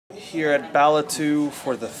Here at Balattou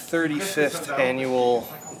for the 35th annual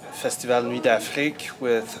Festival Nuits d'Afrique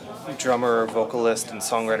with drummer, vocalist, and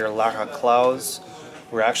songwriter Lara Klaus.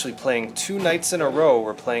 We're actually playing 2 nights in a row.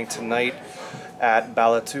 We're playing tonight at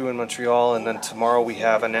Balattou in Montreal, and then tomorrow we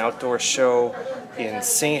have an outdoor show in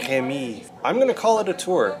Saint-Rémy. I'm going to call it a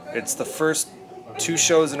tour. It's the first 2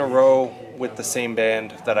 shows in a row with the same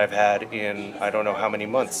band that I've had in I don't know how many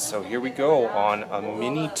months. So here we go on a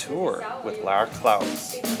mini tour with Lara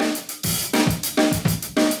Klaus.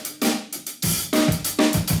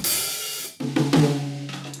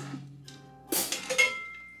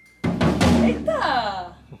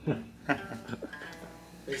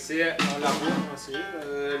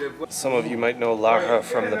 Some of you might know Lara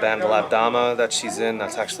from the band Ladama that she's in.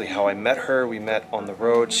 That's actually how I met her. We met on the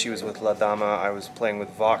road. She was with Ladama. I was playing with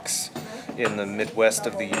Vox in the Midwest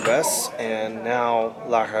of the US. And now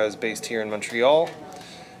Lara is based here in Montreal.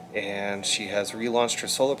 And she has relaunched her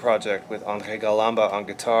solo project with André Galamba on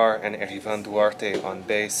guitar and Erivan Duarte on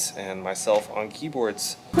bass and myself on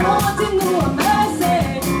keyboards.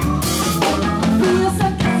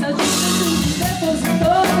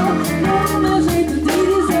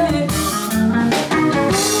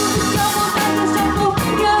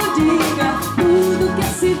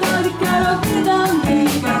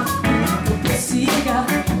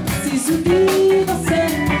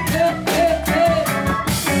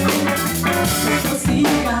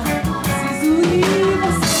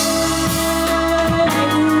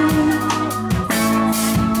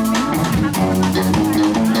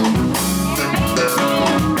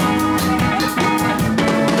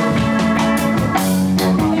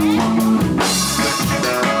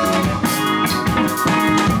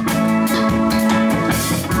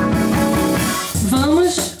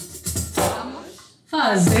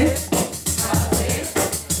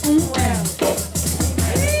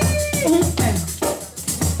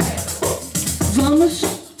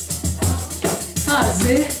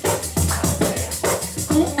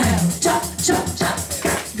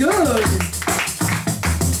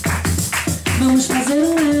 Vamos fazer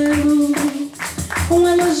elo,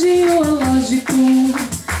 elogio lógico.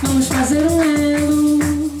 Vamos fazer elo,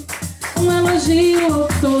 elogio ao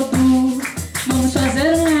todo. Vamos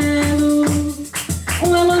fazer elo,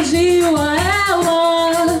 elogio a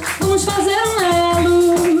ela. Vamos fazer elo,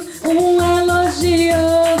 elogio.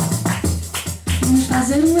 Vamos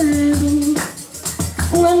fazer elo,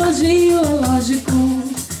 elogio lógico.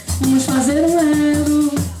 Vamos fazer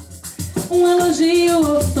elo, elogio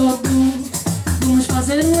ao todo. Vamos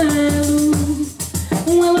fazer elo,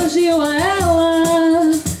 elogio a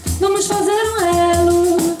ela. Vamos fazer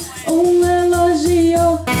elo,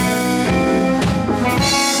 elogio.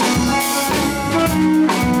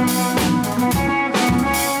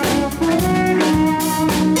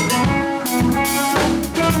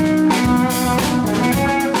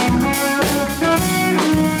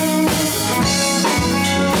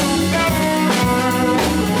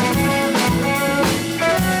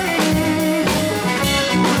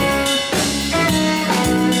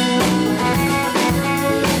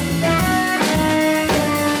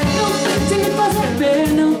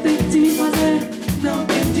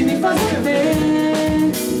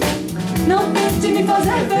 Não tente me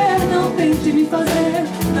fazer ver, não tente me fazer,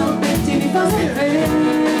 não tente me fazer ver.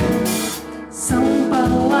 São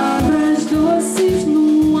palavras doces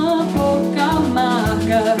numa boca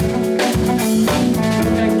amarga.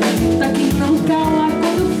 Acredita que não cala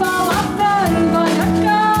quando fala, vai a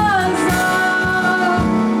casa.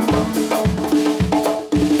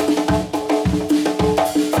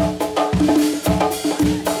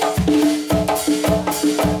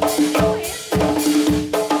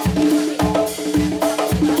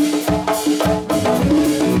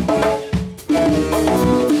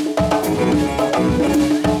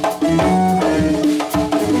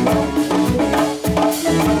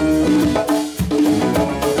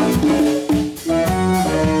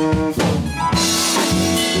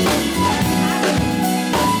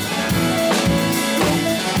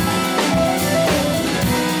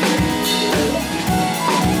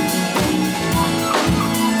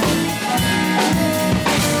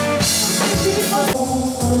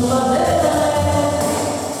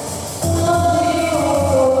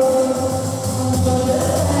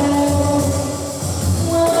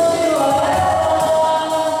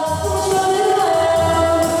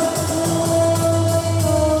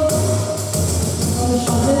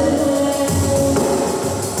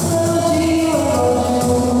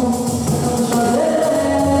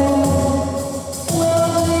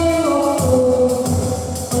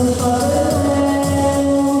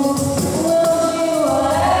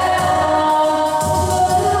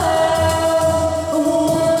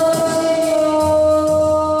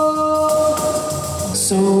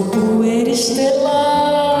 poeira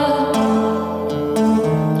estelar,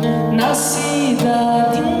 nascida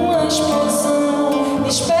de uma explosão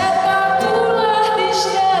espetacular de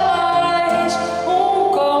estrelas,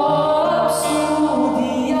 um colapso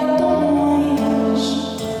de átomos.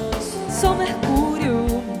 Sou Mercúrio,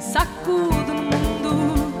 me sacudo no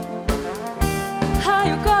mundo,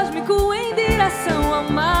 raio cósmico em direção ao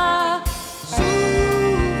mar,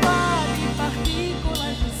 chuva de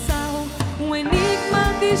partículas de sal, um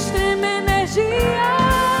enigma de extrema energia.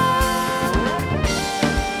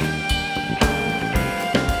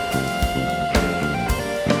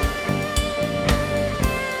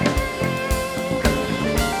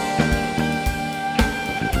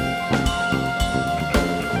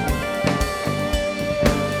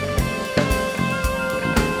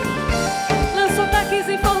 Lanço ataques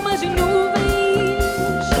em formas de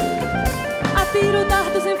nuvens, atiro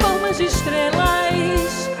dardos em formas de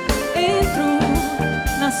estrelas, entro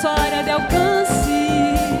na sua área de alcance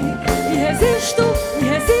e resisto, e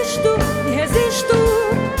resisto, e resisto,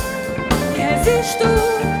 e resisto,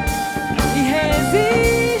 e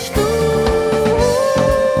resisto.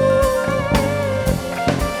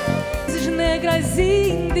 Negras e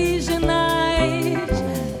indígenas,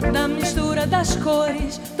 da mistura das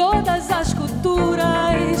cores, todas as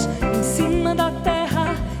culturas, em cima da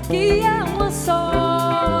terra que é